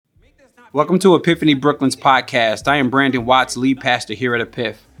Welcome to Epiphany Brooklyn's podcast. I am Brandon Watts, lead pastor here at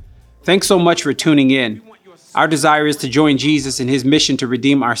Epiph. Thanks so much for tuning in. Our desire is to join Jesus in his mission to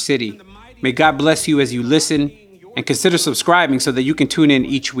redeem our city. May God bless you as you listen and consider subscribing so that you can tune in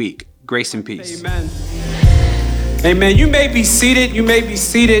each week. Grace and peace. Amen. Amen. You may be seated. You may be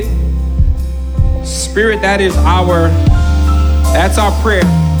seated. Spirit, that's our prayer.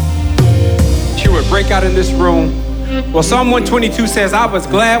 That you would break out in this room. Well, Psalm 122 says, I was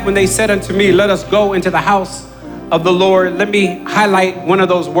glad when they said unto me, let us go into the house of the Lord. Let me highlight one of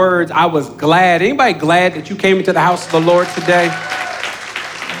those words. I was glad. Anybody glad that you came into the house of the Lord today?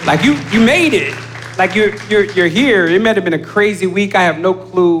 Like you made it. Like you're here. It might have been a crazy week. I have no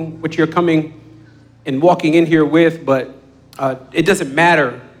clue what you're coming and walking in here with, but it doesn't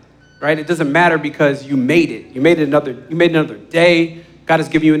matter, right? It doesn't matter because you made it. You made another day. God has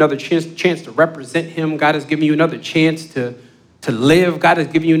given you another chance to represent him. God has given you another chance to live. God has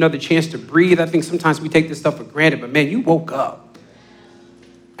given you another chance to breathe. I think sometimes we take this stuff for granted, but man, you woke up.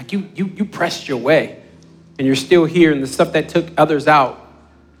 Like you pressed your way and you're still here, and the stuff that took others out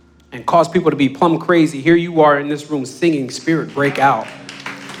and caused people to be plumb crazy. Here you are in this room singing, Spirit, break out.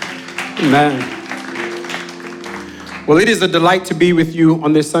 Amen. Well, it is a delight to be with you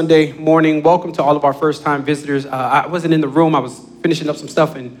on this Sunday morning. Welcome to all of our first-time visitors. I wasn't in the room. I was finishing up some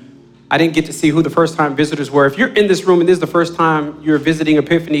stuff, and I didn't get to see who the first-time visitors were. If you're in this room and this is the first time you're visiting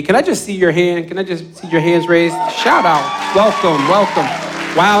Epiphany, can I just see your hand? Can I just see your hands raised? Shout out. Welcome, welcome.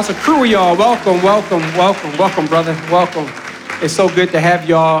 Wow, it's a crew of y'all. Welcome, welcome, welcome, welcome, brother. Welcome. It's so good to have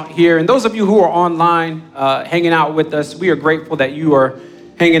y'all here. And those of you who are online hanging out with us, we are grateful that you are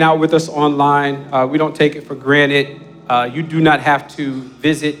hanging out with us online. We don't take it for granted. You do not have to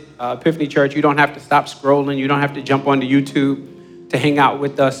visit Epiphany Church. You don't have to stop scrolling. You don't have to jump onto YouTube to hang out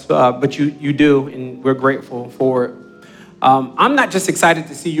with us, but you do, and we're grateful for it. I'm not just excited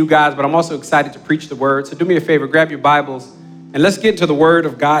to see you guys, but I'm also excited to preach the word. So do me a favor, grab your Bibles, and let's get into the word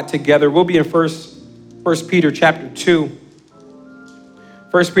of God together. We'll be in 1 Peter chapter 2.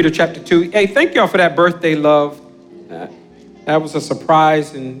 1 Peter chapter 2. Hey, thank y'all for that birthday love. That was a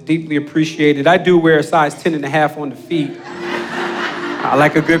surprise and deeply appreciated. I do wear a size 10.5 on the feet. I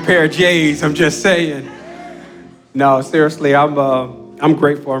like a good pair of J's, I'm just saying. No, seriously, I'm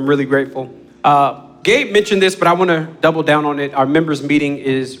grateful. I'm really grateful. Gabe mentioned this, but I want to double down on it. Our members meeting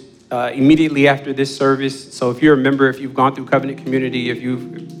is immediately after this service. So if you're a member, if you've gone through Covenant Community, if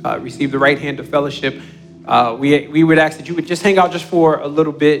you've received the right hand of fellowship, we would ask that you would just hang out just for a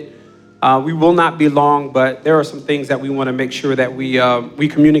little bit. We will not be long, but there are some things that we want to make sure that we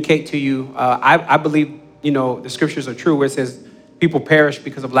communicate to you. I believe, the scriptures are true where it says people perish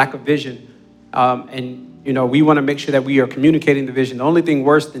because of lack of vision. We want to make sure that we are communicating the vision. The only thing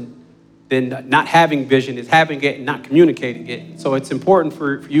worse than not having vision is having it and not communicating it. So it's important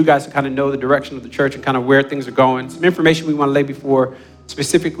for you guys to kind of know the direction of the church and kind of where things are going. Some information we want to lay before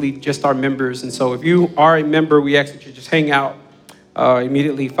specifically just our members. And so if you are a member, we ask that you just hang out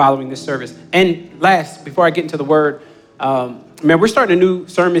immediately following this service. And last, before I get into the word, we're starting a new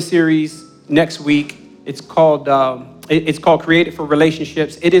sermon series next week. It's called Created for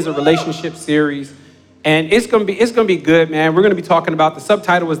Relationships. It is a relationship series, and it's gonna be good, man. We're gonna be talking about, the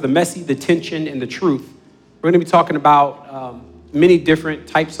subtitle is The Messy, the Tension, and the Truth. We're gonna be talking about many different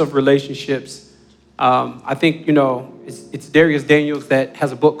types of relationships. I think it's Darius Daniels that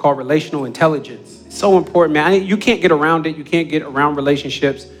has a book called Relational Intelligence. It's so important, man. You can't get around it. You can't get around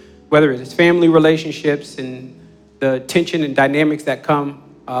relationships, whether it's family relationships and the tension and dynamics that come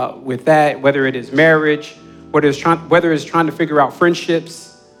with that, whether it is marriage, whether it's trying to figure out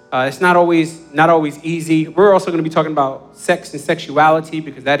friendships. It's not always easy. We're also going to be talking about sex and sexuality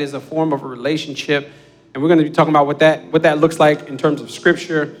because that is a form of a relationship, and we're going to be talking about what that looks like in terms of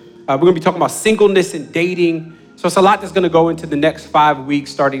scripture. We're going to be talking about singleness and dating. So it's a lot that's going to go into the next 5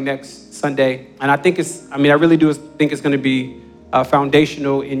 weeks, starting next Sunday. And I really do think it's going to be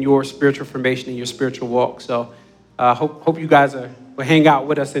foundational in your spiritual formation and your spiritual walk. So hope you guys will hang out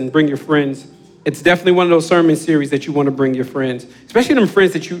with us and bring your friends. It's definitely one of those sermon series that you want to bring your friends, especially them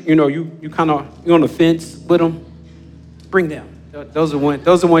friends that you're on the fence with them. Bring them. Those are ones.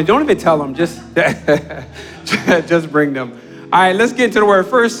 Don't even tell them. Just bring them. All right, let's get into the word.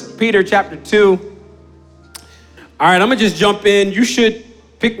 1 Peter chapter 2. All right, I'm going to just jump in. You should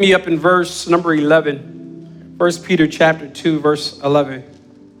pick me up in verse number 11. 1 Peter chapter 2, verse 11.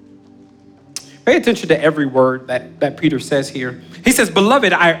 Pay attention to every word that Peter says here. He says,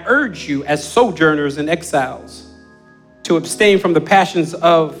 "Beloved, I urge you as sojourners and exiles to abstain from the passions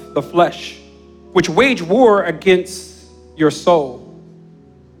of the flesh, which wage war against your soul.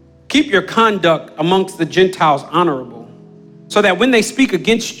 Keep your conduct amongst the Gentiles honorable, so that when they speak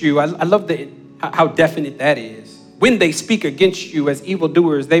against you, I love how definite that is. When they speak against you as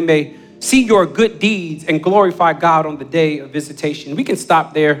evildoers, they may see your good deeds and glorify God on the day of visitation. We can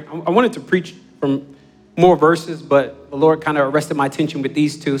stop there. I wanted to preach from more verses, but the Lord kind of arrested my attention with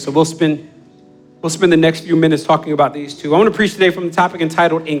these two. So we'll spend the next few minutes talking about these two. I want to preach today from the topic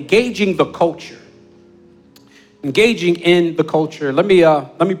entitled Engaging the Culture. Engaging in the culture. Let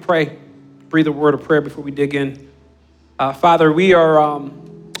me pray, breathe a word of prayer before we dig in. Father,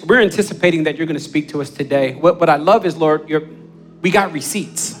 we're anticipating that you're going to speak to us today. What I love is, Lord, we got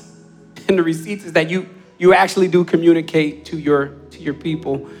receipts. And the receipts is that you actually do communicate to your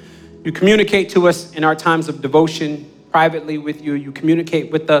people. You communicate to us in our times of devotion privately with you. You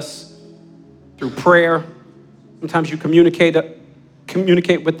communicate with us through prayer. Sometimes you communicate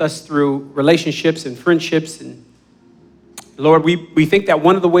with us through relationships and friendships. And Lord, we think that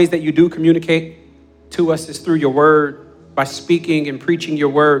one of the ways that you do communicate to us is through your word, by speaking and preaching your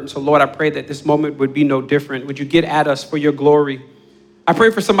word. And so, Lord, I pray that this moment would be no different. Would you get at us for your glory? I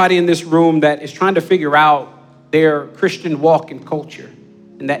pray for somebody in this room that is trying to figure out their Christian walk and culture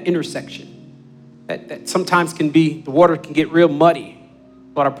and that intersection that sometimes the water can get real muddy.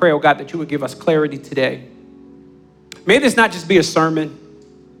 Lord, I pray, oh God, that you would give us clarity today. May this not just be a sermon.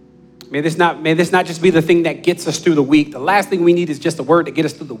 May this not just be the thing that gets us through the week. The last thing we need is just a word to get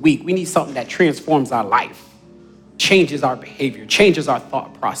us through the week. We need something that transforms our life, changes our behavior, changes our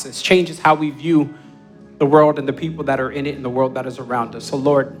thought process, changes how we view the world and the people that are in it and the world that is around us. So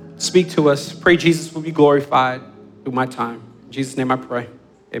Lord, speak to us. Pray Jesus will be glorified through my time. In Jesus' name I pray.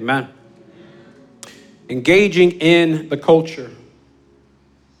 Amen. Engaging in the culture.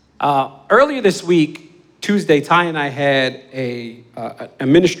 Earlier this week, Tuesday, Ty and I had a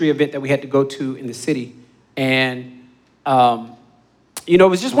ministry event that we had to go to in the city. And, it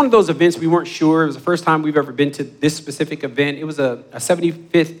was just one of those events we weren't sure. It was the first time we've ever been to this specific event. It was a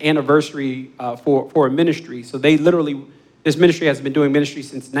 75th anniversary for a ministry. So this ministry has been doing ministry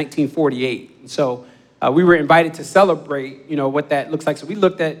since 1948. And so we were invited to celebrate, what that looks like. So we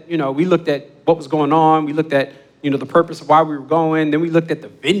looked at what was going on. We looked at, the purpose of why we were going. Then we looked at the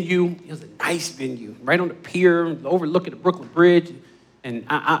venue. It was a nice venue, right on the pier, overlooking the Brooklyn Bridge. And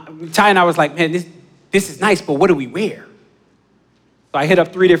Ty and I was like, man, this is nice, but what do we wear? So I hit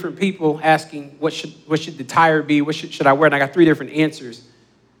up 3 different people asking, what should the attire be? What should I wear? And I got 3 different answers.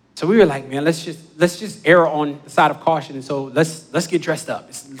 So we were like, man, let's just err on the side of caution. And so let's get dressed up.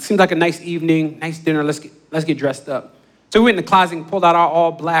 It seems like a nice evening, nice dinner. Let's get dressed up. So we went in the closet and pulled out our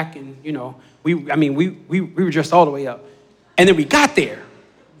all black, and we were dressed all the way up. And then we got there,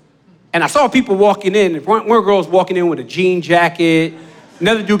 and I saw people walking in. One girl was walking in with a jean jacket.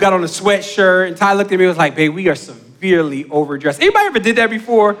 Another dude got on a sweatshirt, and Ty looked at me and was like, babe, we are severely overdressed. Anybody ever did that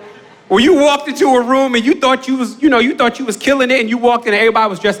before? Where you walked into a room and you thought you was killing it, and you walked in and everybody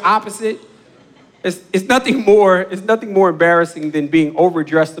was dressed opposite? It's nothing more embarrassing than being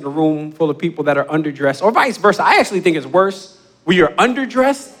overdressed in a room full of people that are underdressed, or vice versa. I actually think it's worse when you're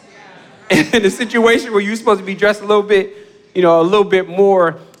underdressed in a situation where you're supposed to be dressed a little bit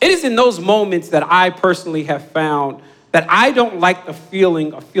more. It is in those moments that I personally have found that I don't like the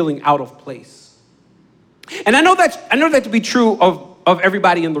feeling of feeling out of place. And I know that to be true of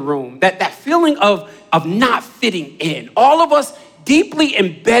everybody in the room, that feeling of not fitting in. All of us deeply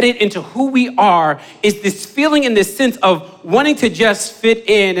embedded into who we are is this feeling in this sense of wanting to just fit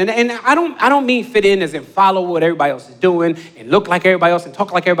in. And I don't mean fit in as in follow what everybody else is doing and look like everybody else and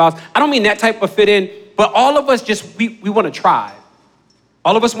talk like everybody else. I don't mean that type of fit in, but all of us we want a tribe.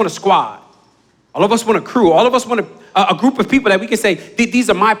 All of us want a squad. All of us want a crew. All of us want a group of people that we can say, these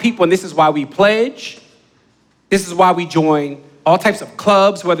are my people, and this is why we pledge. This is why we join all types of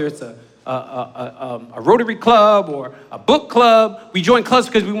clubs, whether it's a Rotary club or a book club. We join clubs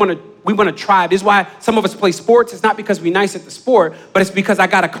because we want a tribe. This is why some of us play sports. It's not because we're nice at the sport, but it's because I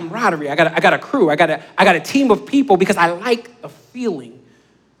got a camaraderie. I got a crew. I got a team of people because I like the feeling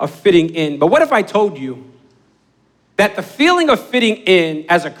of fitting in. But what if I told you that the feeling of fitting in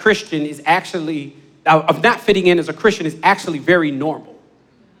as a Christian is actually, of not fitting in as a Christian is actually very normal?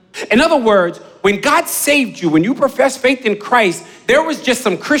 In other words, when God saved you, when you profess faith in Christ, there was just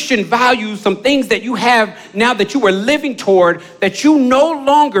some Christian values, some things that you have now that you were living toward that you no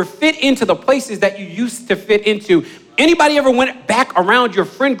longer fit into the places that you used to fit into. Anybody ever went back around your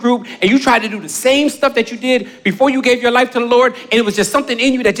friend group and you tried to do the same stuff that you did before you gave your life to the Lord, and it was just something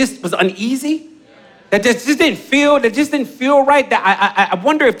in you that just was uneasy? That just didn't feel right? That I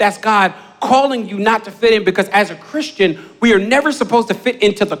wonder if that's God calling you not to fit in, because as a Christian, we are never supposed to fit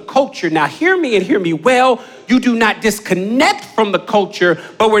into the culture. Now, hear me and hear me well. You do not disconnect from the culture,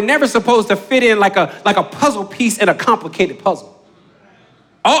 but we're never supposed to fit in like a puzzle piece in a complicated puzzle.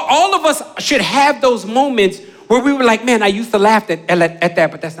 All of us should have those moments where we were like, man, I used to laugh at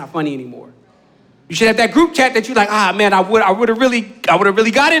that, but that's not funny anymore. You should have that group chat that you're like, man, I would have really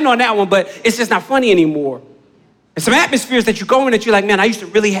got in on that one, but it's just not funny anymore. And some atmospheres that you go in that you're like, man, I used to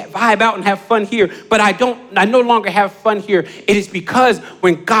really vibe out and have fun here, but I no longer have fun here. It is because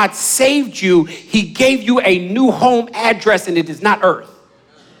when God saved you, he gave you a new home address, and it is not earth.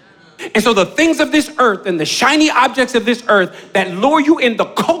 And so the things of this earth and the shiny objects of this earth that lure you in, the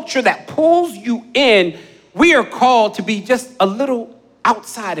culture that pulls you in, we are called to be just a little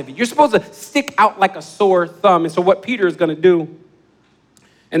outside of it. You're supposed to stick out like a sore thumb. And so what Peter is going to do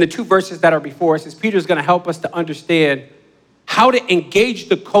in the two verses that are before us is Peter is going to help us to understand how to engage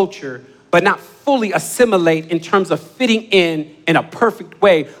the culture, but not fully assimilate in terms of fitting in a perfect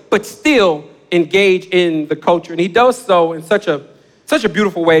way, but still engage in the culture. And he does so in such a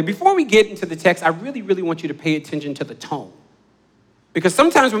beautiful way. Before we get into the text, I really, really want you to pay attention to the tone. Because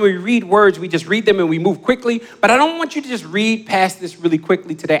sometimes when we read words, we just read them and we move quickly. But I don't want you to just read past this really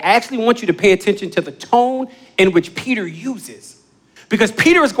quickly today. I actually want you to pay attention to the tone in which Peter uses. Because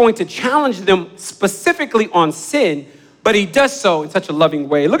Peter is going to challenge them specifically on sin, but he does so in such a loving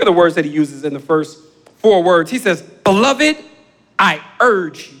way. Look at the words that he uses in the first 4 words. He says, "Beloved, I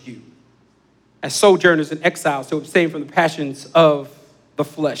urge you, as sojourners and exiles, to abstain from the passions of the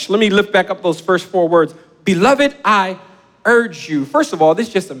flesh." Let me lift back up those first 4 words. Beloved, I urge you. First of all, this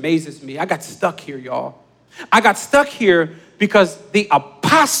just amazes me. I got stuck here, y'all. I got stuck here because the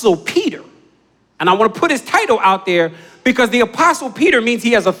Apostle Peter, and I want to put his title out there because the Apostle Peter means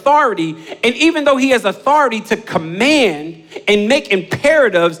he has authority. And even though he has authority to command and make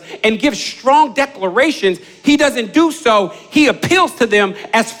imperatives and give strong declarations, he doesn't do so. He appeals to them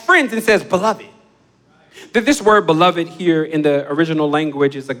as friends and says, beloved. This word beloved here in the original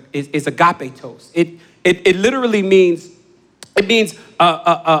language is agapetos. It literally means,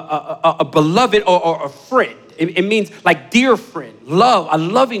 a beloved or a friend. It means like dear friend, love, a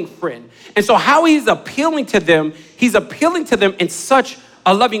loving friend. And so how he's appealing to them in such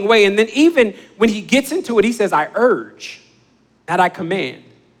a loving way. And then even when he gets into it, he says, I urge, not I command.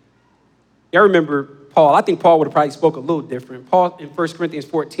 Y'all remember Paul. I think Paul would have probably spoke a little different. Paul in 1 Corinthians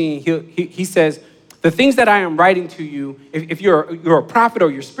 14, he says, the things that I am writing to you, if you're a prophet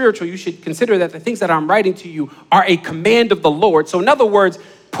or you're spiritual, you should consider that the things that I'm writing to you are a command of the Lord. So in other words,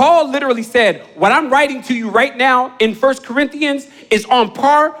 Paul literally said, what I'm writing to you right now in 1 Corinthians is on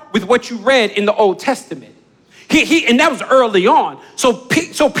par with what you read in the Old Testament. And that was early on. So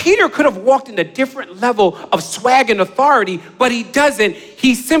Peter could have walked in a different level of swag and authority, but he doesn't.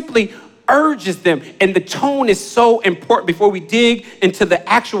 He simply urges them. And the tone is so important. Before we dig into the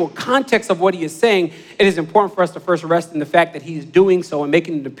actual context of what he is saying, it is important for us to first rest in the fact that he is doing so and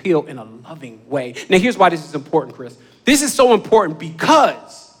making an appeal in a loving way. Now, here's why this is important, Chris. This is so important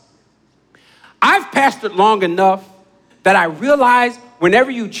because I've pastored long enough that I realize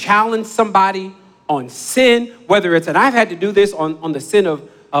whenever you challenge somebody on sin, whether it's, and I've had to do this on the sin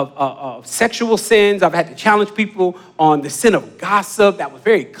of sexual sins. I've had to challenge people on the sin of gossip. That was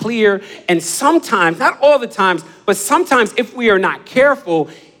very clear. And sometimes, not all the times, but sometimes if we are not careful,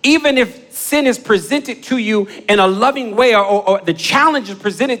 even if sin is presented to you in a loving way or the challenge is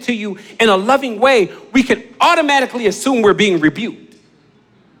presented to you in a loving way, we can automatically assume we're being rebuked.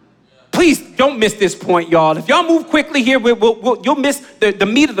 Please don't miss this point, y'all. If y'all move quickly here, you'll miss the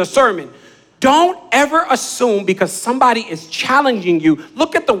meat of the sermon. Don't ever assume because somebody is challenging you.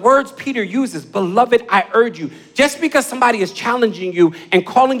 Look at the words Peter uses. Beloved, I urge you. Just because somebody is challenging you and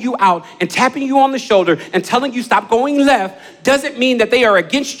calling you out and tapping you on the shoulder and telling you stop going left doesn't mean that they are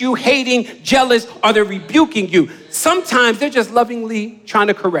against you, hating, jealous, or they're rebuking you. Sometimes they're just lovingly trying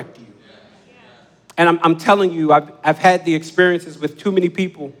to correct you. And I'm telling you, I've had the experiences with too many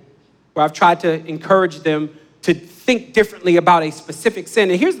people where I've tried to encourage them to think differently about a specific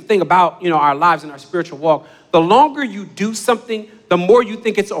sin. And here's the thing about, our lives and our spiritual walk. The longer you do something, the more you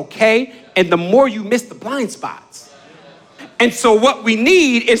think it's okay, and the more you miss the blind spots. And so what we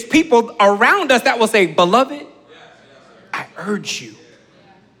need is people around us that will say, beloved, I urge you.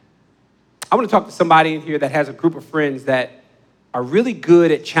 I want to talk to somebody in here that has a group of friends that are really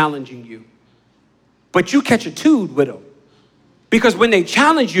good at challenging you, but you catch a tude with them. Because when they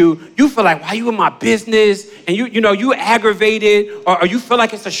challenge you, you feel like, why you in my business? And you aggravated, or you feel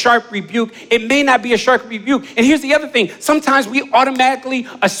like it's a sharp rebuke. It may not be a sharp rebuke. And here's the other thing. Sometimes we automatically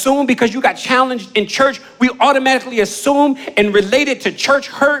assume because you got challenged in church, we automatically assume and relate it to church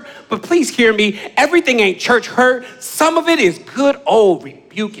hurt. But please hear me. Everything ain't church hurt. Some of it is good old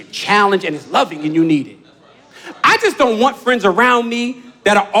rebuke and challenge, and it's loving, and you need it. I just don't want friends around me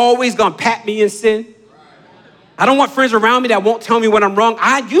that are always gonna pat me in sin. I don't want friends around me that won't tell me when I'm wrong.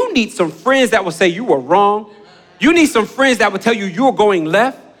 You need some friends that will say you were wrong. You need some friends that will tell you you're going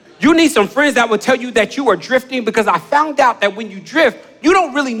left. You need some friends that will tell you that you are drifting, because I found out that when you drift, you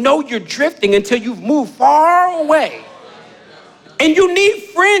don't really know you're drifting until you've moved far away. And you need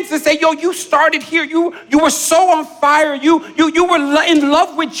friends to say, yo, you started here. You were so on fire. You were in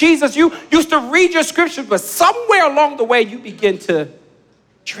love with Jesus. You used to read your scriptures, but somewhere along the way, you begin to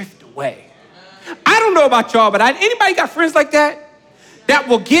drift away. I don't know about y'all, but anybody got friends like that? That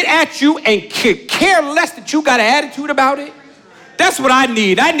will get at you and care less that you got an attitude about it? That's what I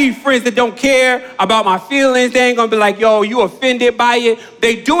need. I need friends that don't care about my feelings. They ain't gonna be like, yo, you offended by it.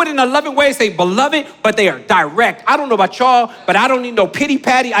 They do it in a loving way, say beloved, but they are direct. I don't know about y'all, but I don't need no pity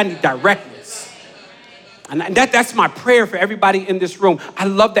patty. I need directness. And that's my prayer for everybody in this room. I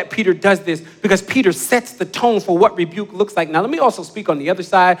love that Peter does this, because Peter sets the tone for what rebuke looks like. Now, let me also speak on the other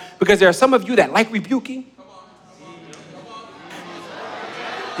side, because there are some of you that like rebuking.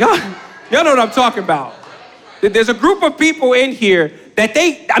 Y'all know what I'm talking about. There's a group of people in here that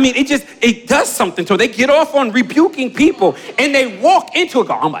it does something to them. They get off on rebuking people, and they walk into it,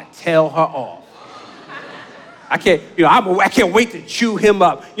 I'm gonna tell her off. I can't wait to chew him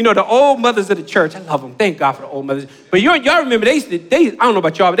up. The old mothers of the church, I love them. Thank God for the old mothers. But y'all remember, I don't know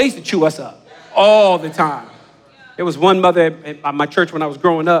about y'all, but they used to chew us up all the time. There was one mother at my church when I was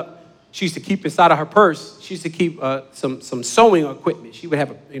growing up. She used to keep inside of her purse, she used to keep some sewing equipment. She would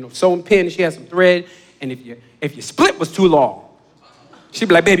have a sewing pin, and she had some thread. And if your split was too long, she'd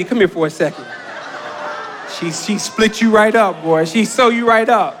be like, baby, come here for a second. She split you right up, boy. She sew you right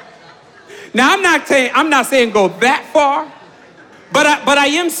up. Now, I'm not saying go that far, but I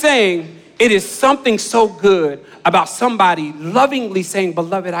am saying it is something so good about somebody lovingly saying,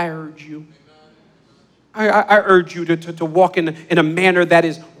 beloved, I urge you. I urge you to walk in a manner that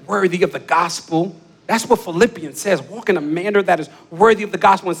is worthy of the gospel. That's what Philippians says, walk in a manner that is worthy of the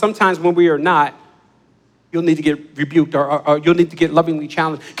gospel. And sometimes when we are not, you'll need to get rebuked, or you'll need to get lovingly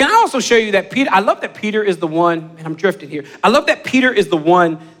challenged. Can I also show you that Peter, I love that Peter is the one, and I'm drifting here. I love that Peter is the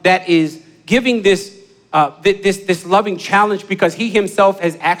one that is giving this loving challenge, because he himself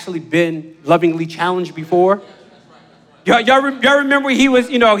has actually been lovingly challenged before. Y'all remember he was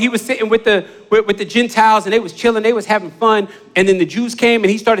sitting with the Gentiles, and they was chilling, they was having fun, and then the Jews came and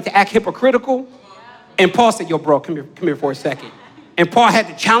he started to act hypocritical. And Paul said, yo, bro, come here for a second. And Paul had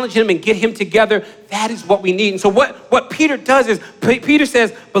to challenge him and get him together. That is what we need. And so what Peter does is, Peter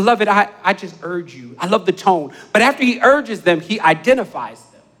says, beloved, I just urge you. I love the tone. But after he urges them, he identifies them.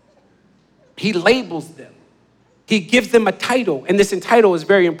 He labels them. He gives them a title. And this title is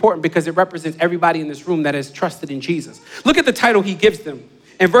very important, because it represents everybody in this room that has trusted in Jesus. Look at the title he gives them.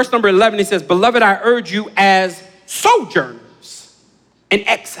 In verse number 11, he says, beloved, I urge you as sojourners and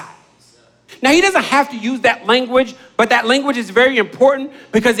exiles. Now, he doesn't have to use that language, but that language is very important,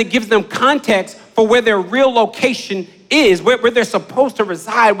 because it gives them context for where their real location is, where they're supposed to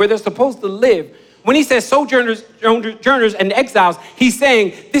reside, where they're supposed to live. When he says sojourners and exiles, he's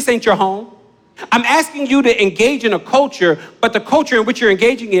saying, this ain't your home. I'm asking you to engage in a culture, but the culture in which you're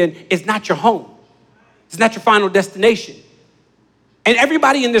engaging in is not your home. It's not your final destination. And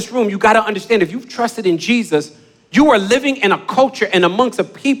everybody in this room, you got to understand, if you've trusted in Jesus, you are living in a culture and amongst a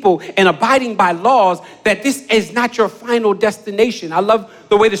people and abiding by laws that this is not your final destination. I love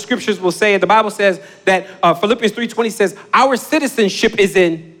the way the scriptures will say it. The Bible says that Philippians 3:20 says, our citizenship is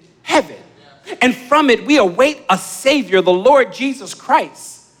in heaven. And from it, we await a savior, the Lord Jesus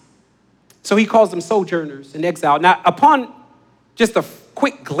Christ. So he calls them sojourners and exile. Now, upon just a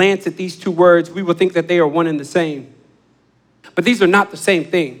quick glance at these two words, we will think that they are one and the same. But these are not the same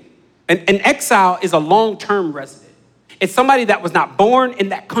thing. An exile is a long-term resident. It's somebody that was not born in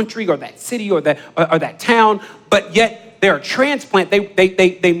that country or that city or that town, but yet they're a transplant.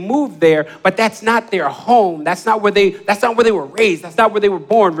 They moved there, but that's not their home. That's not where they were raised. That's not where they were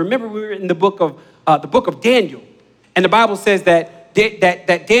born. Remember, we were in the book of Daniel, and the Bible says that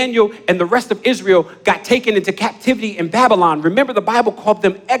Daniel and the rest of Israel got taken into captivity in Babylon. Remember, the Bible called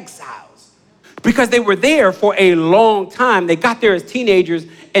them exiles because they were there for a long time. They got there as teenagers,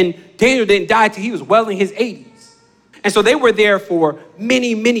 and Daniel didn't die till he was well in his 80s. And so they were there for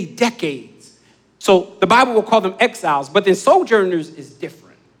many, many decades. So the Bible will call them exiles, but then sojourners is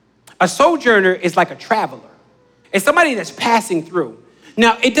different. A sojourner is like a traveler. It's somebody that's passing through.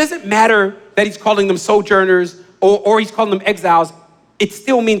 Now, it doesn't matter that he's calling them sojourners or he's calling them exiles. It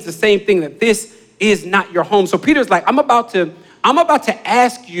still means the same thing, that this is not your home. So Peter's like, I'm about to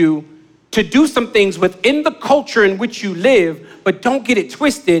ask you to do some things within the culture in which you live, but don't get it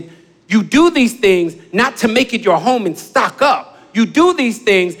twisted. You do these things not to make it your home and stock up. You do these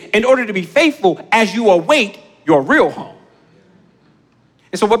things in order to be faithful as you await your real home.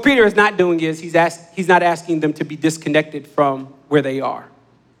 And so what Peter is not doing is he's not asking them to be disconnected from where they are.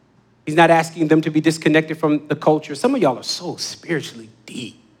 He's not asking them to be disconnected from the culture. Some of y'all are so spiritually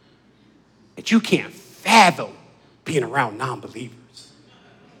deep that you can't fathom being around non-believers.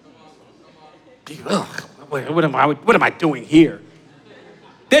 Ugh, what am I doing here?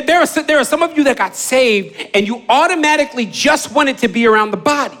 There are some of you that got saved and you automatically just wanted to be around the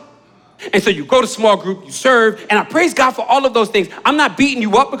body. And so you go to small group, you serve, and I praise God for all of those things. I'm not beating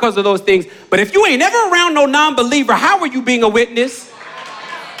you up because of those things, but if you ain't ever around no non-believer, how are you being a witness?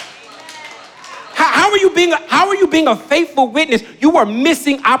 How are you being a faithful witness? You are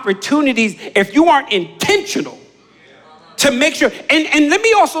missing opportunities if you aren't intentional to make sure. And let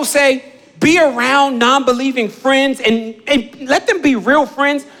me also say, be around non-believing friends and let them be real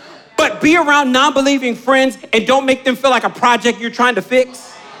friends, but be around non-believing friends and don't make them feel like a project you're trying to fix.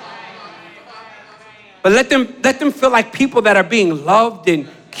 But let them feel like people that are being loved and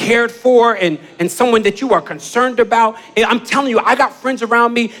cared for and someone that you are concerned about. And I'm telling you, I got friends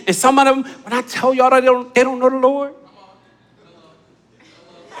around me, and some of them, when I tell y'all that they don't know the Lord,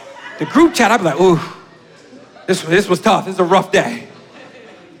 the group chat, I'll be like, ooh, this was tough. This is a rough day.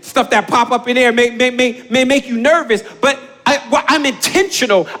 Stuff that pop up in there may make you nervous, but I'm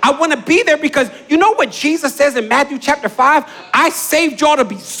intentional. I want to be there because you know what Jesus says in Matthew chapter 5? I saved y'all to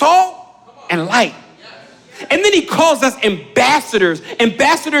be salt and light. And then he calls us ambassadors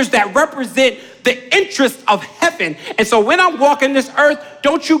that represent the interests of heaven. And so when I'm walking this earth,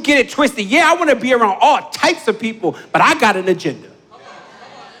 don't you get it twisted. Yeah, I want to be around all types of people, but I got an agenda.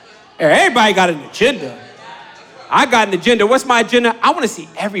 Everybody got an agenda. I got an agenda. What's my agenda? I want to see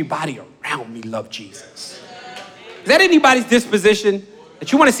everybody around me love Jesus. Is that anybody's disposition?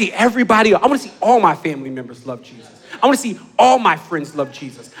 That you want to see everybody? I want to see all my family members love Jesus. I want to see all my friends love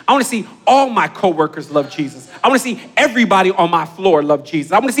Jesus. I want to see all my coworkers love Jesus. I want to see everybody on my floor love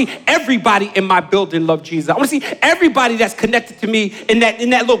Jesus. I want to see everybody in my building love Jesus. I want to see everybody that's connected to me in that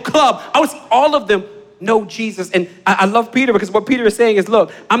little club. I want to see all of them know Jesus. And I love Peter because what Peter is saying is,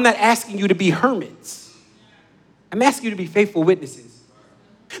 look, I'm not asking you to be hermits. I'm asking you to be faithful witnesses.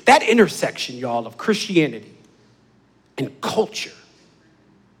 That intersection, y'all, of Christianity and culture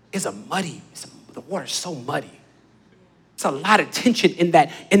is the water's so muddy. It's a lot of tension in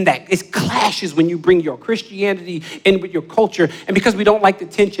that. It clashes when you bring your Christianity in with your culture. And because we don't like the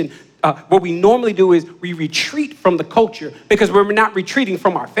tension, what we normally do is we retreat from the culture because we're not retreating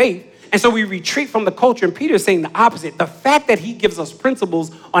from our faith. And so we retreat from the culture. And Peter is saying the opposite. The fact that he gives us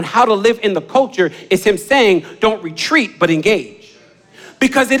principles on how to live in the culture is him saying, don't retreat, but engage.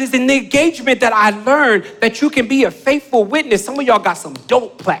 Because it is in the engagement that I learned that you can be a faithful witness. Some of y'all got some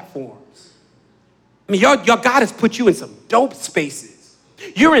dope platforms. I mean, your God has put you in some dope spaces.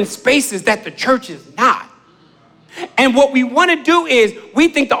 You're in spaces that the church is not. And what we want to do is we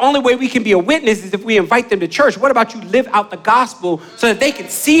think the only way we can be a witness is if we invite them to church. What about you live out the gospel so that they can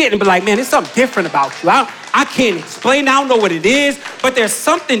see it and be like, man, there's something different about you. I can't explain. I don't know what it is, but there's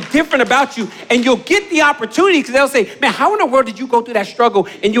something different about you. And you'll get the opportunity because they'll say, man, how in the world did you go through that struggle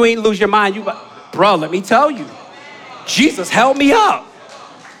and you ain't lose your mind? You go, bro, let me tell you, Jesus held me up.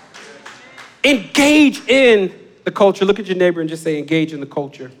 Engage in the culture. Look at your neighbor and just say, engage in the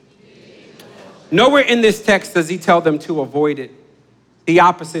culture. Nowhere in this text does he tell them to avoid it. The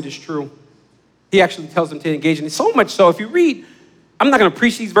opposite is true. He actually tells them to engage in it. So much so, if you read, I'm not going to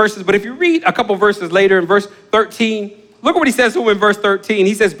preach these verses, but if you read a couple verses later in verse 13, look at what he says to them in verse 13.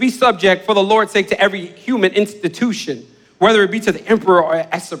 He says, be subject for the Lord's sake to every human institution, whether it be to the emperor or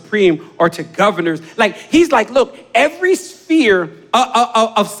as supreme or to governors. Like, he's like, look, every sphere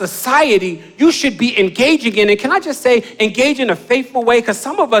of society you should be engaging in. And can I just say, engage in a faithful way? Because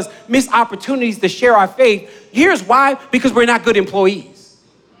some of us miss opportunities to share our faith. Here's why, because we're not good employees.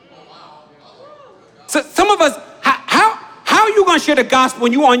 So some of us, how are you going to share the gospel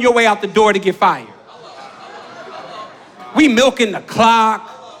when you're on your way out the door to get fired? We milking the clock.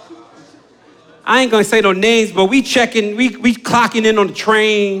 I ain't gonna say no names, but we clocking in on the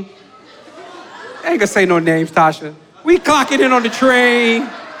train. I ain't gonna say no names, Tasha. We clocking in on the train.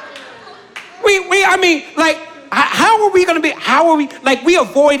 How are we, we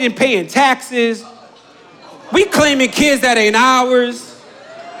avoiding paying taxes. We claiming kids that ain't ours.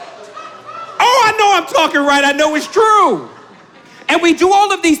 Oh, I know I'm talking right. I know it's true. And we do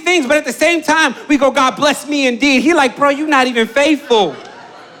all of these things, but at the same time, we go, God bless me indeed. He like, bro, you're not even faithful.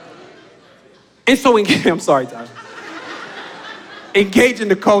 And so, I'm sorry, Tyler. Engage in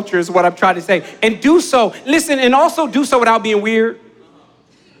the culture is what I'm trying to say. And do so, listen, and also do so without being weird.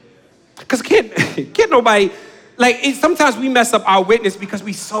 Because can't nobody, sometimes we mess up our witness because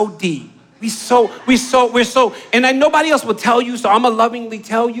we so deep. We're so, and nobody else will tell you, so I'm going to lovingly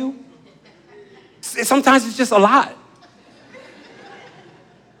tell you. Sometimes it's just a lot.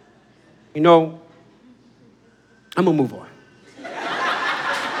 You know, I'm going to move on.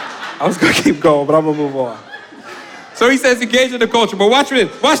 I was going to keep going, but I'm going to move on. So he says engage in the culture. But watch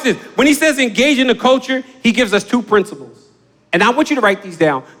this. When he says engage in the culture, he gives us two principles. And I want you to write these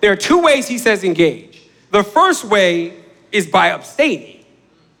down. There are two ways he says engage. The first way is by abstaining.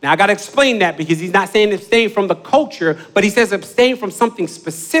 Now, I got to explain that because he's not saying abstain from the culture, but he says abstain from something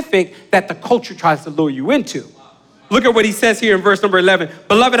specific that the culture tries to lure you into. Look at what he says here in verse number 11.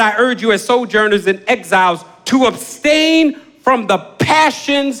 Beloved, I urge you as sojourners and exiles to abstain from the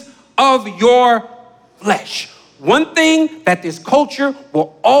passions of your flesh. One thing that this culture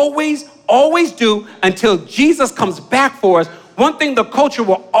will always do until Jesus comes back for us, one thing the culture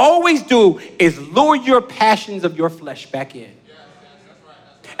will always do is lure your passions of your flesh back in.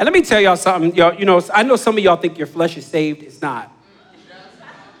 And let me tell y'all something. I know some of y'all think your flesh is saved. It's not.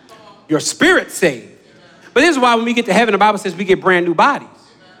 Your spirit's saved. But this is why when we get to heaven, the Bible says we get brand new bodies.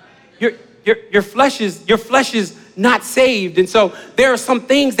 Your flesh is not saved. And so there are some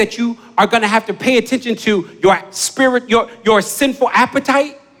things that you are going to have to pay attention to. Your spirit, your sinful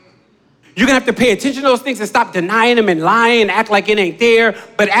appetite. You're going to have to pay attention to those things and stop denying them and lying and act like it ain't there,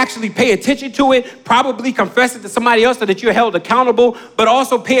 but actually pay attention to it, probably confess it to somebody else so that you're held accountable, but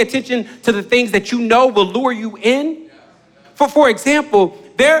also pay attention to the things that you know will lure you in. For example,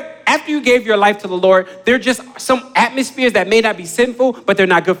 after you gave your life to the Lord, there are just some atmospheres that may not be sinful, but they're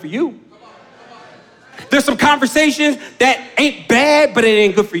not good for you. There's some conversations that ain't bad, but it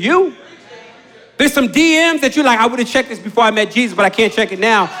ain't good for you. There's some DMs that you're like, I would have checked this before I met Jesus, but I can't check it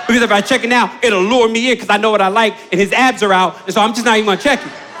now. Because if I check it now, it'll lure me in because I know what I like and his abs are out. And so I'm just not even going to check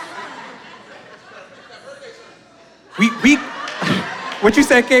it. What you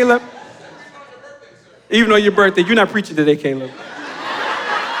said, Caleb? Even though your birthday, you're not preaching today, Caleb.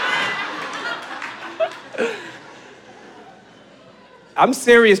 I'm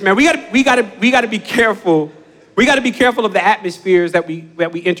serious, man. We gotta be careful. We got to be careful of the atmospheres that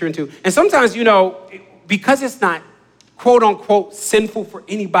we enter into. And sometimes, because it's not quote unquote sinful for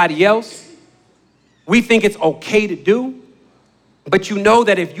anybody else, we think it's okay to do. But you know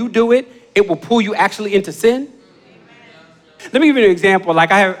that if you do it, it will pull you actually into sin. Let me give you an example.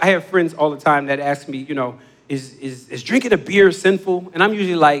 Like I have friends all the time that ask me, is drinking a beer sinful? And I'm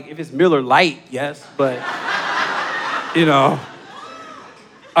usually like, if it's Miller Lite, yes, but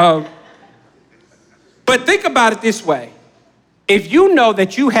But think about it this way. If you know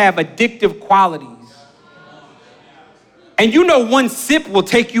that you have addictive qualities and you know one sip will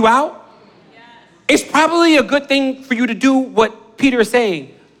take you out, it's probably a good thing for you to do what Peter is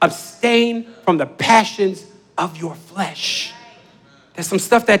saying. Abstain from the passions of your flesh. There's some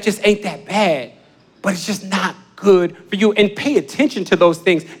stuff that just ain't that bad, but it's just not good for you. And pay attention to those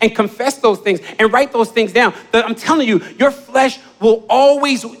things and confess those things and write those things down. I'm telling you, your flesh will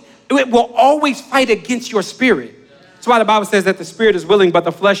always fight against your spirit. That's why the Bible says that the spirit is willing, but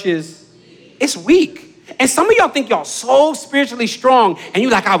the flesh it's weak. And some of y'all think y'all so spiritually strong, and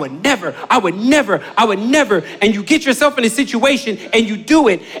you're like, I would never. And you get yourself in a situation and you do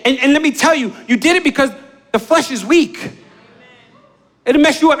it. And let me tell you, you did it because the flesh is weak. It'll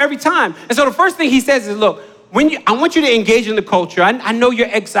mess you up every time. And so the first thing he says is, look, I want you to engage in the culture. I know you're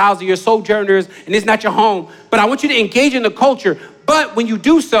exiles or you're sojourners and it's not your home, but I want you to engage in the culture. But when you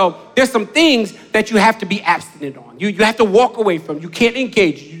do so, there's some things that you have to be abstinent on. You have to walk away from. You can't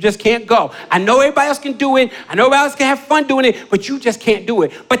engage. You just can't go. I know everybody else can do it. I know everybody else can have fun doing it, but you just can't do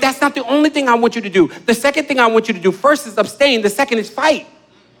it. But that's not the only thing I want you to do. The second thing I want you to do, first is abstain. The second is fight.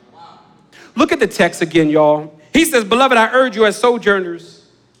 Look at the text again, y'all. He says, beloved, I urge you as sojourners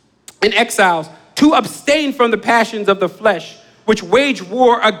and exiles to abstain from the passions of the flesh, which wage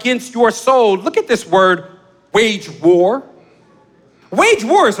war against your soul. Look at this word, wage war. Wage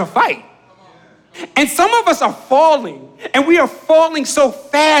war is a fight. And some of us are falling, and we are falling so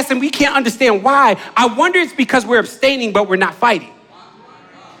fast, and we can't understand why. I wonder it's because we're abstaining, but we're not fighting.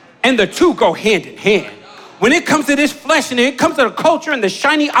 And the two go hand in hand. When it comes to this flesh, and it comes to the culture and the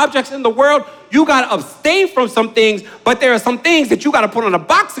shiny objects in the world, you got to abstain from some things, but there are some things that you got to put on the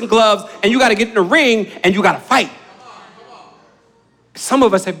boxing gloves and you got to get in the ring and you got to fight. Some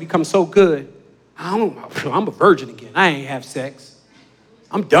of us have become so good. I'm a virgin again. I ain't have sex.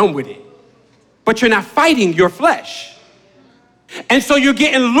 I'm done with it. But you're not fighting your flesh. And so you're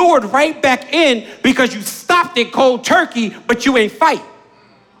getting lured right back in because you stopped it cold turkey, but you ain't fight.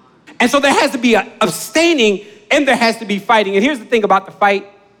 And so there has to be abstaining and there has to be fighting. And here's the thing about the fight.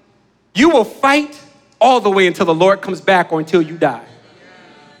 You will fight all the way until the Lord comes back or until you die.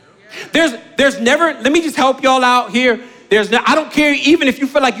 There's never, let me just help y'all out here. I don't care even if you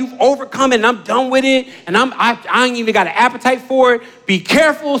feel like you've overcome it and I'm done with it and I ain't even got an appetite for it. Be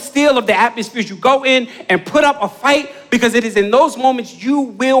careful still of the atmospheres you go in and put up a fight, because it is in those moments you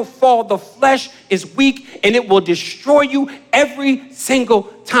will fall. The flesh is weak and it will destroy you every single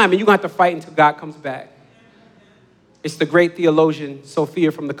time. And you're going to have to fight until God comes back. It's the great theologian,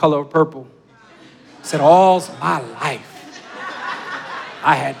 Sophia from The Color of Purple, said, all's my life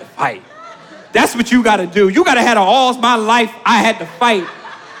I had to fight. That's what you got to do. You got to have all's my life I had to fight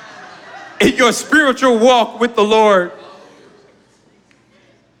in your spiritual walk with the Lord.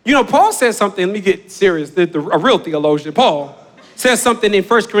 You know, Paul says something, let me get serious, a real theologian, Paul says something in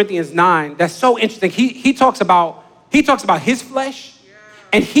 1 Corinthians 9 that's so interesting. He talks about his flesh,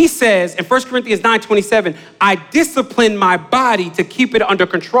 and he says in 1 Corinthians 9:27, I discipline my body to keep it under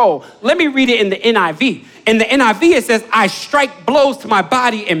control. Let me read it in the NIV. In the NIV, it says, I strike blows to my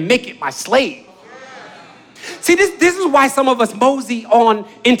body and make it my slave. See, this is why some of us mosey on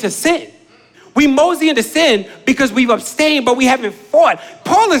into sin. We mosey into sin because we've abstained, but we haven't fought.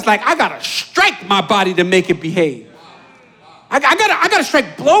 Paul is like, I got to strike my body to make it behave. I got to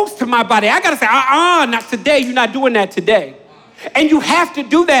strike blows to my body. I got to say, not today. You're not doing that today. And you have to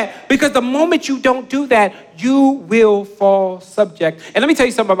do that, because the moment you don't do that, you will fall subject. And let me tell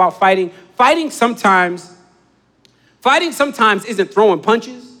you something about fighting. Fighting sometimes isn't throwing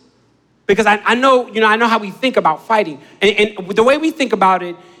punches, because I know how we think about fighting. And the way we think about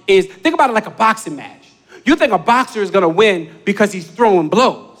it is, think about it like a boxing match. You think a boxer is going to win because he's throwing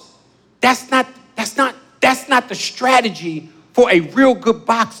blows. That's not the strategy for a real good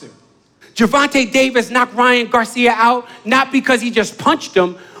boxer. Gervonta Davis knocked Ryan Garcia out, not because he just punched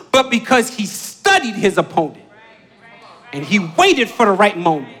him, but because he studied his opponent. And he waited for the right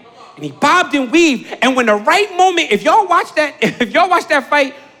moment. And he bobbed and weaved. And when the right moment, if y'all watch that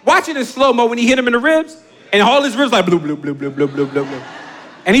fight, watch it in slow-mo when he hit him in the ribs, and all his ribs like blue, blue, blue, blue, blue, blue, blue, blue.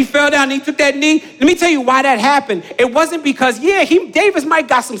 And he fell down and he took that knee. Let me tell you why that happened. It wasn't because, Davis might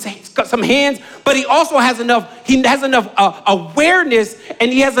got some hands, but he also has enough awareness,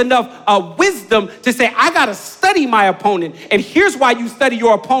 and he has enough wisdom to say, I got to study my opponent. And here's why you study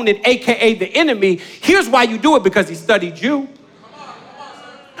your opponent, AKA the enemy. Here's why you do it, because he studied you.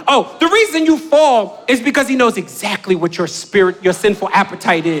 Oh, the reason you fall is because he knows exactly what your sinful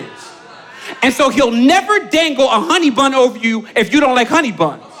appetite is. And so he'll never dangle a honey bun over you if you don't like honey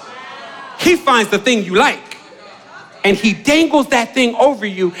buns. He finds the thing you like, and he dangles that thing over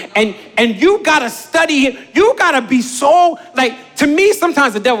you, and you gotta study him. You gotta be so, to me,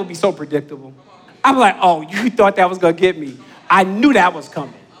 sometimes the devil be so predictable. I'm like, oh, you thought that was gonna get me. I knew that was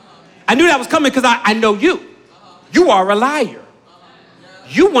coming. I knew that was coming because I know you. You are a liar.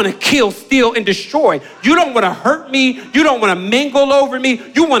 You want to kill, steal, and destroy. You don't want to hurt me. You don't want to mingle over me.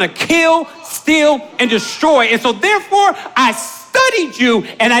 You want to kill, steal, and destroy. And so therefore, I studied you,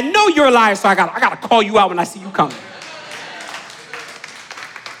 and I know you're a liar, so I got to call you out when I see you coming.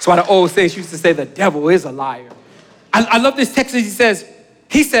 That's why the old saints used to say the devil is a liar. I love this text.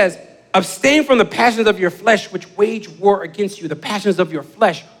 He says, abstain from the passions of your flesh, which wage war against you. The passions of your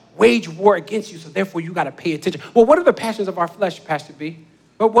flesh wage war against you, so therefore you got to pay attention. Well, what are the passions of our flesh, Pastor B?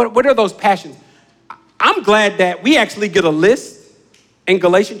 What are those passions? I'm glad that we actually get a list in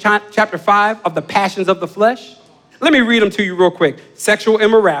Galatians chapter 5 of the passions of the flesh. Let me read them to you real quick. Sexual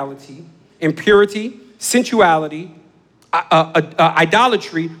immorality, impurity, sensuality,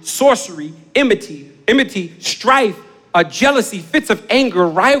 idolatry, sorcery, enmity, strife, jealousy, fits of anger,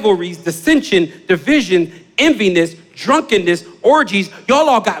 rivalries, dissension, division, enviness, drunkenness, orgies. Y'all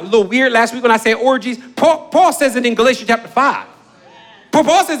all got a little weird last week when I said orgies. Paul says it in Galatians chapter 5.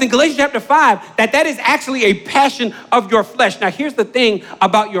 Paul says in Galatians chapter 5 that is actually a passion of your flesh. Now, here's the thing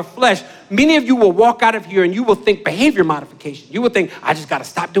about your flesh. Many of you will walk out of here and you will think behavior modification. You will think, I just got to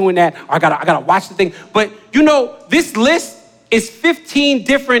stop doing that, or I got to watch the thing. But this list is 15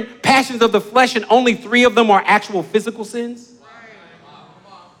 different passions of the flesh, and only 3 of them are actual physical sins.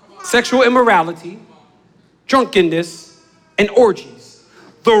 Sexual immorality, drunkenness, and orgies.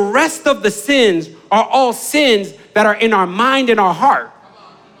 The rest of the sins are all sins that are in our mind and our heart.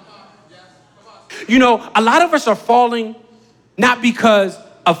 You know, a lot of us are falling not because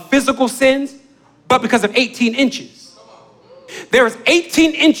of physical sins, but because of 18 inches. There is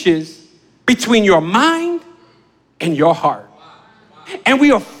 18 inches between your mind and your heart. And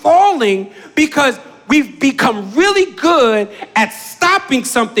we are falling because we've become really good at stopping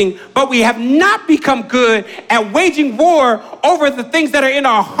something, but we have not become good at waging war over the things that are in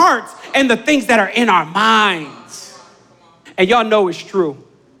our hearts and the things that are in our minds. And y'all know it's true.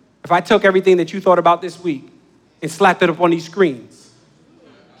 If I took everything that you thought about this week and slapped it up on these screens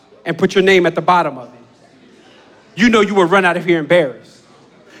and put your name at the bottom of it, you know you would run out of here embarrassed.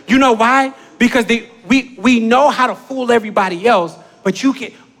 You know why? Because we know how to fool everybody else, but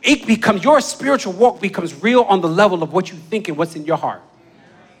your spiritual walk becomes real on the level of what you think and what's in your heart.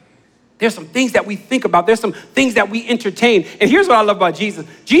 There's some things that we think about. There's some things that we entertain. And here's what I love about Jesus.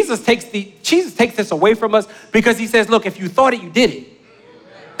 Jesus takes this away from us because he says, look, if you thought it, you did it.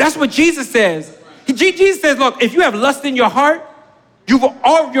 That's what Jesus says. Jesus says, look, if you have lust in your heart, you're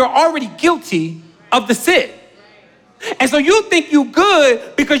already guilty of the sin. And so you think you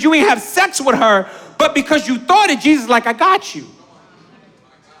good because you ain't have sex with her, but because you thought it, Jesus is like, I got you.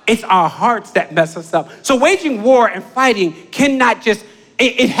 It's our hearts that mess us up. So waging war and fighting cannot just,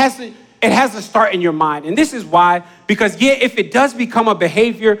 it has to start in your mind. And this is why, because if it does become a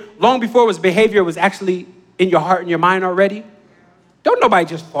behavior, long before it was behavior, it was actually in your heart and your mind already. Don't nobody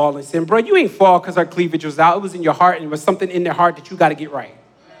just fall in sin, bro. You ain't fall because our cleavage was out. It was in your heart and it was something in their heart that you got to get right.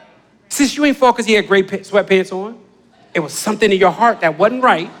 Sis, you ain't fall because you had great sweatpants on. It was something in your heart that wasn't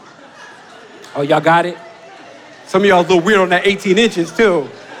right. Oh, y'all got it? Some of y'all a little weird on that 18 inches too.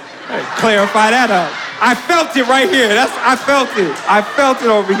 Clarify that up. I felt it right here. I felt it. I felt it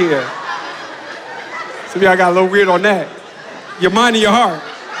over here. Some of y'all got a little weird on that. Your mind and your heart.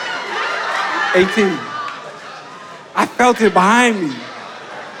 18. I felt it behind me.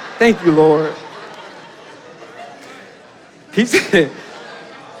 Thank you, Lord. He said,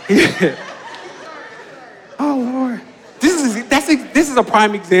 oh, Lord. This is a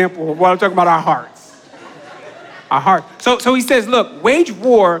prime example of what I'm talking about, our hearts. Our heart. So he says, look, wage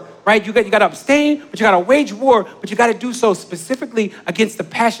war, right? You got to abstain, but you got to wage war, but you got to do so specifically against the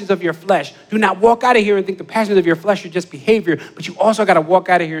passions of your flesh. Do not walk out of here and think the passions of your flesh are just behavior, but you also got to walk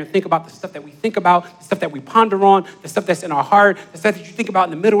out of here and think about the stuff that we think about, the stuff that we ponder on, the stuff that's in our heart, the stuff that you think about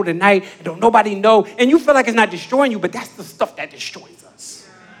in the middle of the night and don't nobody know, and you feel like it's not destroying you, but that's the stuff that destroys us.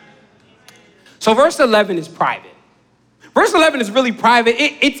 So verse 11 is private. Verse 11 is really private.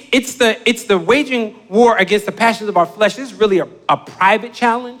 It's the waging war against the passions of our flesh. This is really a private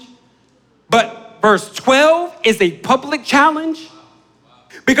challenge. But verse 12 is a public challenge.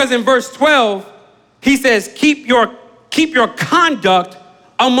 Because in verse 12, he says, keep your conduct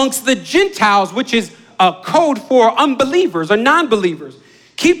amongst the Gentiles, which is a code for unbelievers or non-believers.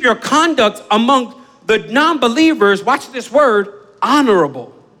 Keep your conduct among the non-believers, watch this word,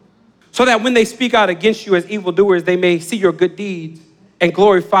 honorable. So that when they speak out against you as evildoers, they may see your good deeds and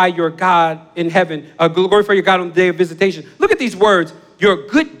glorify your God in heaven, glorify your God on the day of visitation. Look at these words, your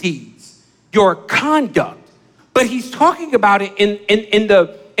good deeds, your conduct. But he's talking about it in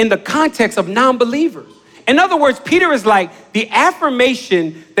the context of non-believers. In other words, Peter is like, the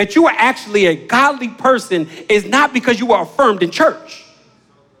affirmation that you are actually a godly person is not because you are affirmed in church.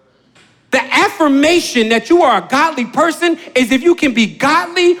 The affirmation that you are a godly person is if you can be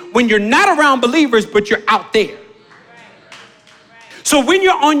godly when you're not around believers, but you're out there. So when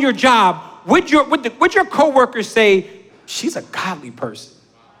you're on your job, would your coworkers say, she's a godly person?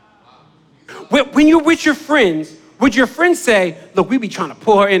 When you're with your friends, would your friends say, look, we be trying to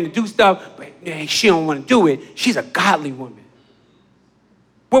pull her in to do stuff, but she don't want to do it. She's a godly woman.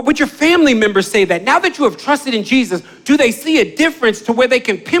 Well, would your family members say that? Now that you have trusted in Jesus, do they see a difference to where they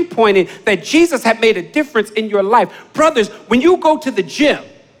can pinpoint it that Jesus had made a difference in your life? Brothers, when you go to the gym,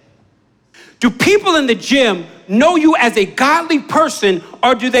 do people in the gym know you as a godly person,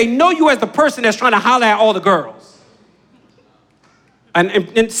 or do they know you as the person that's trying to holler at all the girls?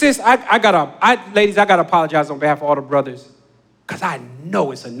 And sis, ladies, I gotta apologize on behalf of all the brothers, because I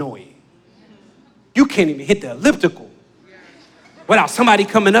know it's annoying. You can't even hit the elliptical without somebody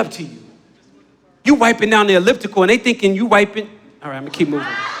coming up to you. You wiping down the elliptical and they thinking you wiping. All right, I'm gonna keep moving.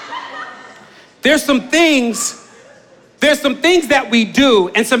 There's some things that we do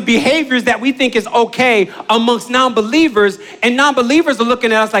and some behaviors that we think is okay amongst non-believers, and non-believers are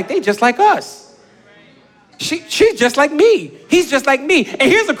looking at us like they just like us. She's just like me. He's just like me. And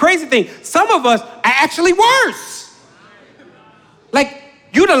here's the crazy thing. Some of us are actually worse. Like,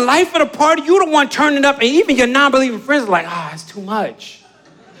 you the life of the party, you the one turning up, and even your non-believing friends are like, it's too much.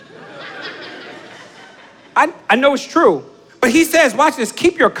 I know it's true. But he says, watch this,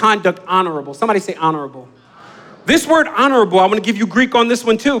 keep your conduct honorable. Somebody say honorable. This word honorable, I want to give you Greek on this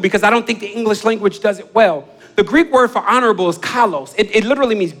one too, because I don't think the English language does it well. The Greek word for honorable is kalos. It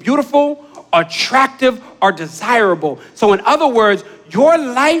literally means beautiful, attractive, or desirable. So in other words, your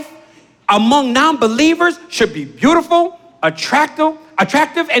life among non-believers should be beautiful, attractive,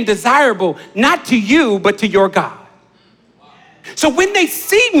 and desirable, not to you, but to your God. So when they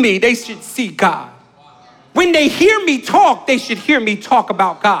see me, they should see God. When they hear me talk, they should hear me talk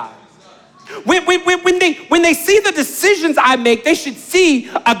about God. When they see the decisions I make, they should see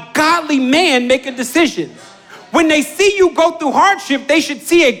a godly man making decisions. When they see you go through hardship, they should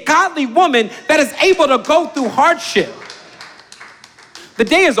see a godly woman that is able to go through hardship. The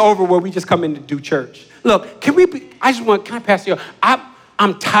day is over where we just come in to do church. Look, can I pass you?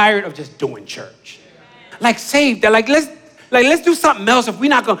 I'm tired of just doing church. Like save that. Let's do something else. If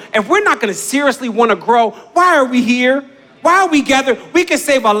we're not gonna seriously want to grow, why are we here? Why are we gathered? We can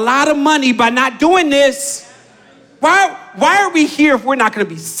save a lot of money by not doing this. Why are we here if we're not gonna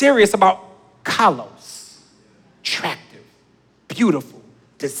be serious about kalos? Attractive, beautiful,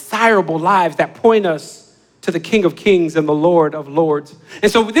 desirable lives that point us to the King of Kings and the Lord of Lords.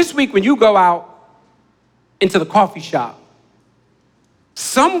 And so this week, when you go out into the coffee shop,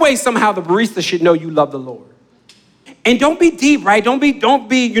 some way, somehow, the barista should know you love the Lord. And don't be deep, right? Don't be,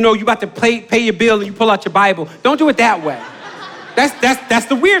 you about to pay your bill and you pull out your Bible. Don't do it that way. That's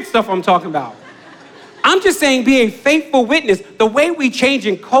the weird stuff I'm talking about. I'm just saying be a faithful witness. The way we change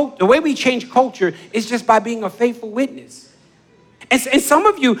culture is just by being a faithful witness. And some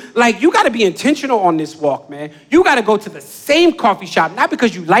of you, you got to be intentional on this walk, man. You got to go to the same coffee shop, not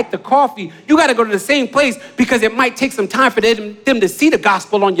because you like the coffee. You got to go to the same place because it might take some time for them to see the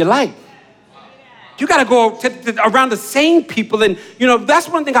gospel on your life. You got to go around the same people. And, that's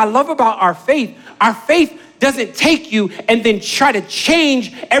one thing I love about our faith. Our faith doesn't take you and then try to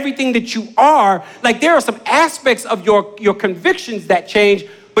change everything that you are. There are some aspects of your convictions that change,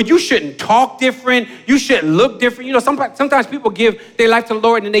 but you shouldn't talk different. You shouldn't look different. Sometimes people give their life to the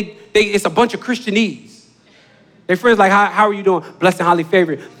Lord and it's a bunch of Christianese. Their friends how are you doing? Blessed and highly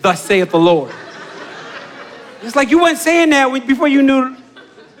favored. Thus saith the Lord. It's like you weren't saying that before you knew.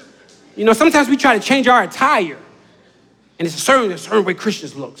 Sometimes we try to change our attire. And it's a certain way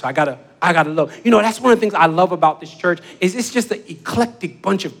Christians look. So I gotta look. That's one of the things I love about this church is it's just an eclectic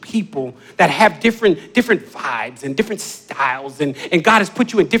bunch of people that have different vibes and different styles. And God has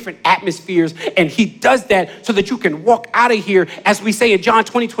put you in different atmospheres. And he does that so that you can walk out of here, as we say in John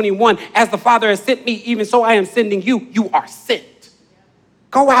 20:21, as the Father has sent me, even so I am sending you. You are sent.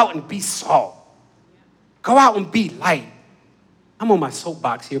 Go out and be salt. Go out and be light. I'm on my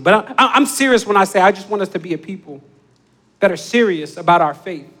soapbox here, but I'm serious when I say I just want us to be a people that are serious about our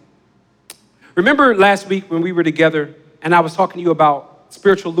faith. Remember last week when we were together and I was talking to you about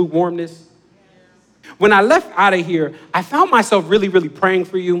spiritual lukewarmness? When I left out of here, I found myself really, really praying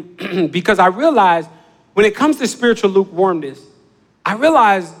for you because I realized when it comes to spiritual lukewarmness, I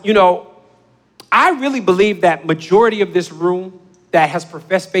realized, I really believe that majority of this room that has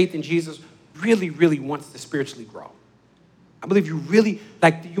professed faith in Jesus really, really wants to spiritually grow. I believe you really,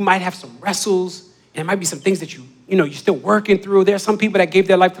 you might have some wrestles, and it might be some things that you're still working through. There are some people that gave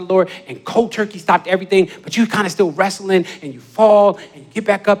their life to the Lord, and cold turkey stopped everything, but you're kind of still wrestling, and you fall, and you get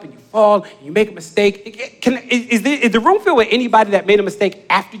back up, and you fall, and you make a mistake. Is the room filled with anybody that made a mistake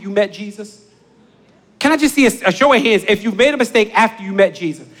after you met Jesus? Can I just see a show of hands if you've made a mistake after you met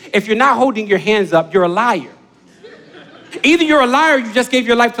Jesus? If you're not holding your hands up, you're a liar. Either you're a liar or you just gave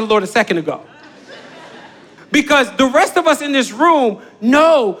your life to the Lord a second ago. Because the rest of us in this room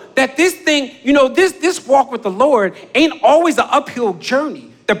know that this thing, this walk with the Lord ain't always an uphill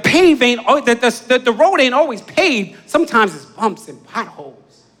journey. The road ain't always paved. Sometimes it's bumps and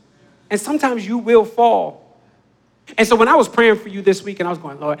potholes. And sometimes you will fall. And so when I was praying for you this week and I was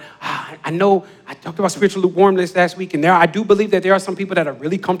going, Lord, I know I talked about spiritual lukewarmness last week, and I do believe that there are some people that are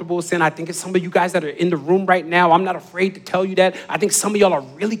really comfortable with sin. I think it's some of you guys that are in the room right now. I'm not afraid to tell you that. I think some of y'all are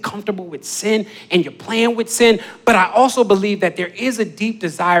really comfortable with sin and you're playing with sin. But I also believe that there is a deep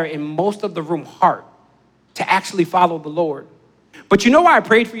desire in most of the room heart to actually follow the Lord. But you know why I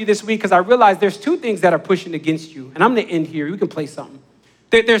prayed for you this week? Because I realized there's two things that are pushing against you. And I'm going to end here. You can play something.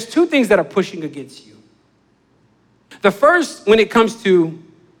 There's two things that are pushing against you. The first, when it comes to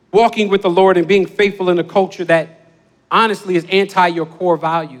walking with the Lord and being faithful in a culture that honestly is anti your core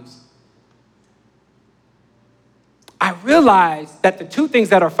values, I realize that the two things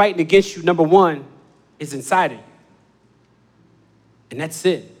that are fighting against you, number one, is inside of you. And that's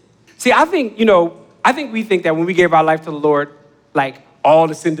it. See, I think we think that when we gave our life to the Lord, all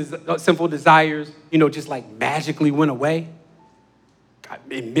the sinful desires, just magically went away.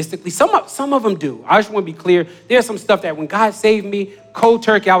 mystically. Some of them do. I just want to be clear. There's some stuff that when God saved me, cold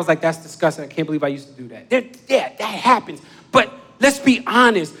turkey, I was like, that's disgusting. I can't believe I used to do that. That happens. But let's be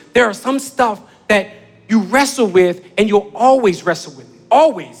honest. There are some stuff that you wrestle with and you'll always wrestle with it.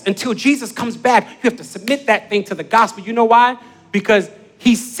 Always. Until Jesus comes back, you have to submit that thing to the gospel. You know why? Because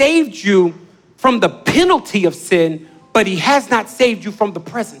he saved you from the penalty of sin, but he has not saved you from the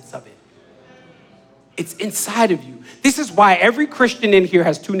presence of it. It's inside of you. This is why every Christian in here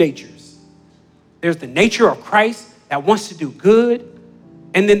has two natures. There's the nature of Christ that wants to do good,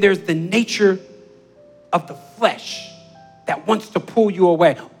 and then there's the nature of the flesh that wants to pull you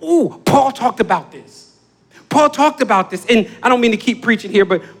away. Ooh, Paul talked about this. And I don't mean to keep preaching here,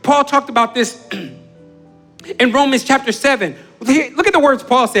 but Paul talked about this in Romans chapter 7. Look at the words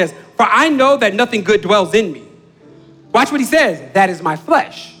Paul says. For I know that nothing good dwells in me. Watch what he says. That is my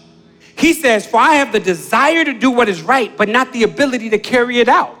flesh. He says, for I have the desire to do what is right, but not the ability to carry it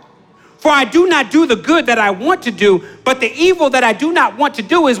out. For I do not do the good that I want to do, but the evil that I do not want to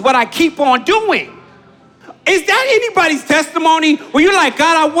do is what I keep on doing. Is that anybody's testimony where you're like,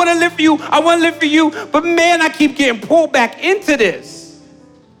 God, I want to live for you, but man, I keep getting pulled back into this?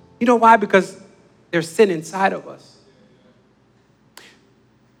 You know why? Because there's sin inside of us.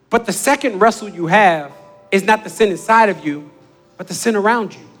 But the second wrestle you have is not the sin inside of you, but the sin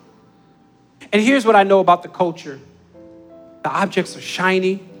around you. And here's what I know about the culture. The objects are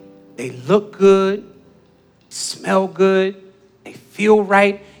shiny, they look good, smell good, they feel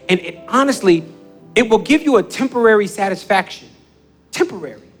right, and honestly, it will give you a temporary satisfaction.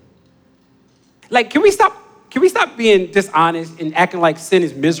 Temporary. Like, can we stop being dishonest and acting like sin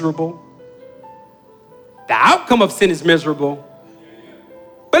is miserable? The outcome of sin is miserable.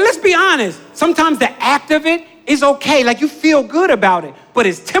 But let's be honest, sometimes the act of it is okay. Like, you feel good about it, but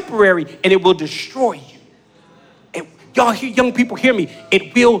it's temporary and it will destroy you. And y'all young people, hear me.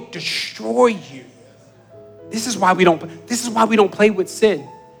 It will destroy you. This is why we don't play with sin.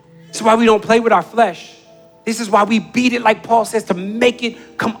 This is why we don't play with our flesh. This is why we beat it, like Paul says, to make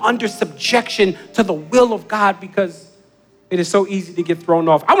it come under subjection to the will of God, because it is so easy to get thrown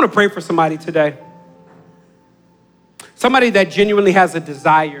off. I want to pray for somebody today. Somebody that genuinely has a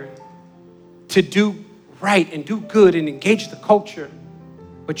desire to do right and do good and engage the culture,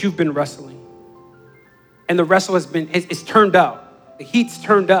 but you've been wrestling. And the wrestle it's turned up. The heat's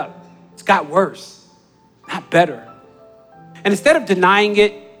turned up. It's got worse, not better. And instead of denying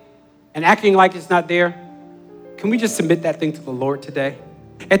it and acting like it's not there, can we just submit that thing to the Lord today?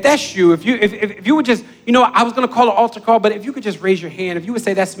 If that's you, if you would just, I was going to call an altar call, but if you could just raise your hand, if you would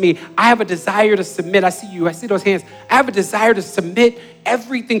say, that's me, I have a desire to submit. I see those hands. I have a desire to submit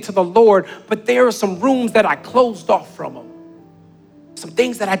everything to the Lord, but there are some rooms that I closed off from him. Some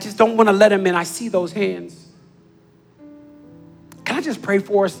things that I just don't want to let him in. I see those hands. Can I just pray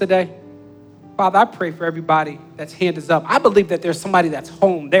for us today? Father, I pray for everybody that's hand is up. I believe that there's somebody that's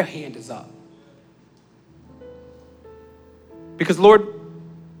home, their hand is up. Because Lord,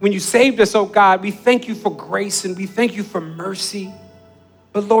 when you saved us, oh God, we thank you for grace and we thank you for mercy.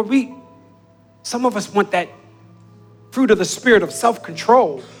 But Lord, some of us want that fruit of the spirit of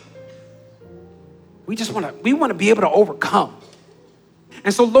self-control. We want to be able to overcome.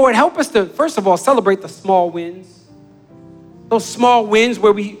 And so Lord, help us to, first of all, celebrate the small wins. Those small wins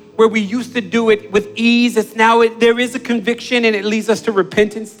where we used to do it with ease. There is a conviction and it leads us to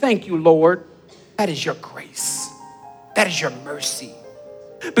repentance. Thank you, Lord. That is your grace. That is your mercy.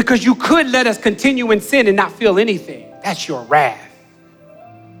 Because you could let us continue in sin and not feel anything. That's your wrath.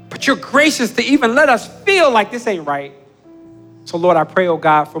 But you're gracious to even let us feel like this ain't right. So Lord, I pray, oh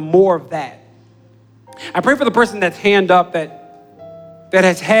God, for more of that. I pray for the person that's hand up that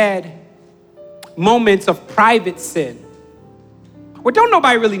has had moments of private sin. Well, don't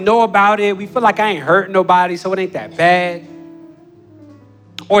nobody really know about it. We feel like I ain't hurting nobody, so it ain't that bad.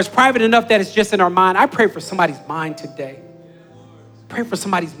 Or it's private enough that it's just in our mind. I pray for somebody's mind today. Pray for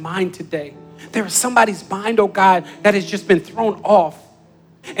somebody's mind today. There is somebody's mind, oh God, that has just been thrown off.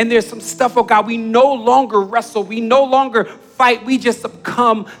 And there's some stuff, oh God, we no longer wrestle. We no longer fight. We just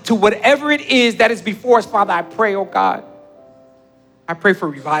succumb to whatever it is that is before us. Father, I pray, oh God. I pray for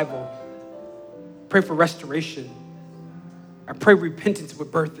revival. I pray for restoration. I pray repentance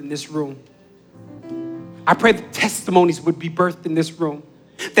would birth in this room. I pray the testimonies would be birthed in this room.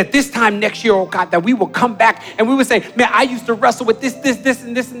 That this time next year, oh God, that we will come back and we will say, man, I used to wrestle with this,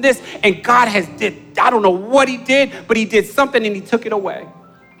 and this, and this. And God I don't know what he did, but he did something and he took it away.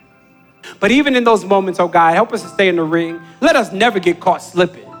 But even in those moments, oh God, help us to stay in the ring. Let us never get caught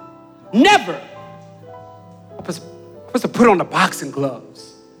slipping. Never. Help us to put on the boxing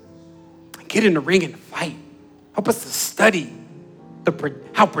gloves and get in the ring and fight. Help us to study.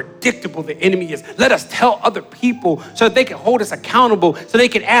 how predictable the enemy is. Let us tell other people so that they can hold us accountable, so they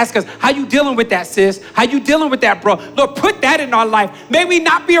can ask us, how you dealing with that, sis? How you dealing with that, bro? Lord, put that in our life. May we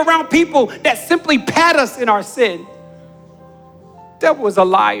not be around people that simply pat us in our sin. The devil is a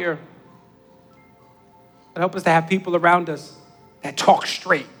liar. Help us to have people around us that talk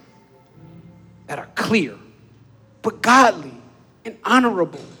straight, that are clear, but godly and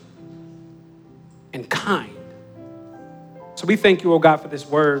honorable and kind. So we thank you, oh God, for this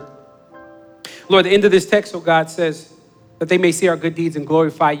word. Lord, the end of this text, oh God, says that they may see our good deeds and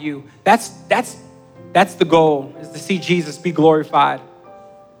glorify you. That's the goal, is to see Jesus be glorified.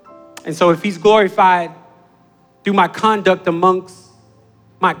 And so if he's glorified through my conduct amongst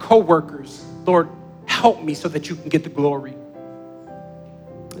my coworkers, Lord, help me so that you can get the glory.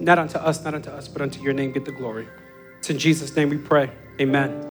 Not unto us, but unto your name get the glory. It's in Jesus' name we pray. Amen.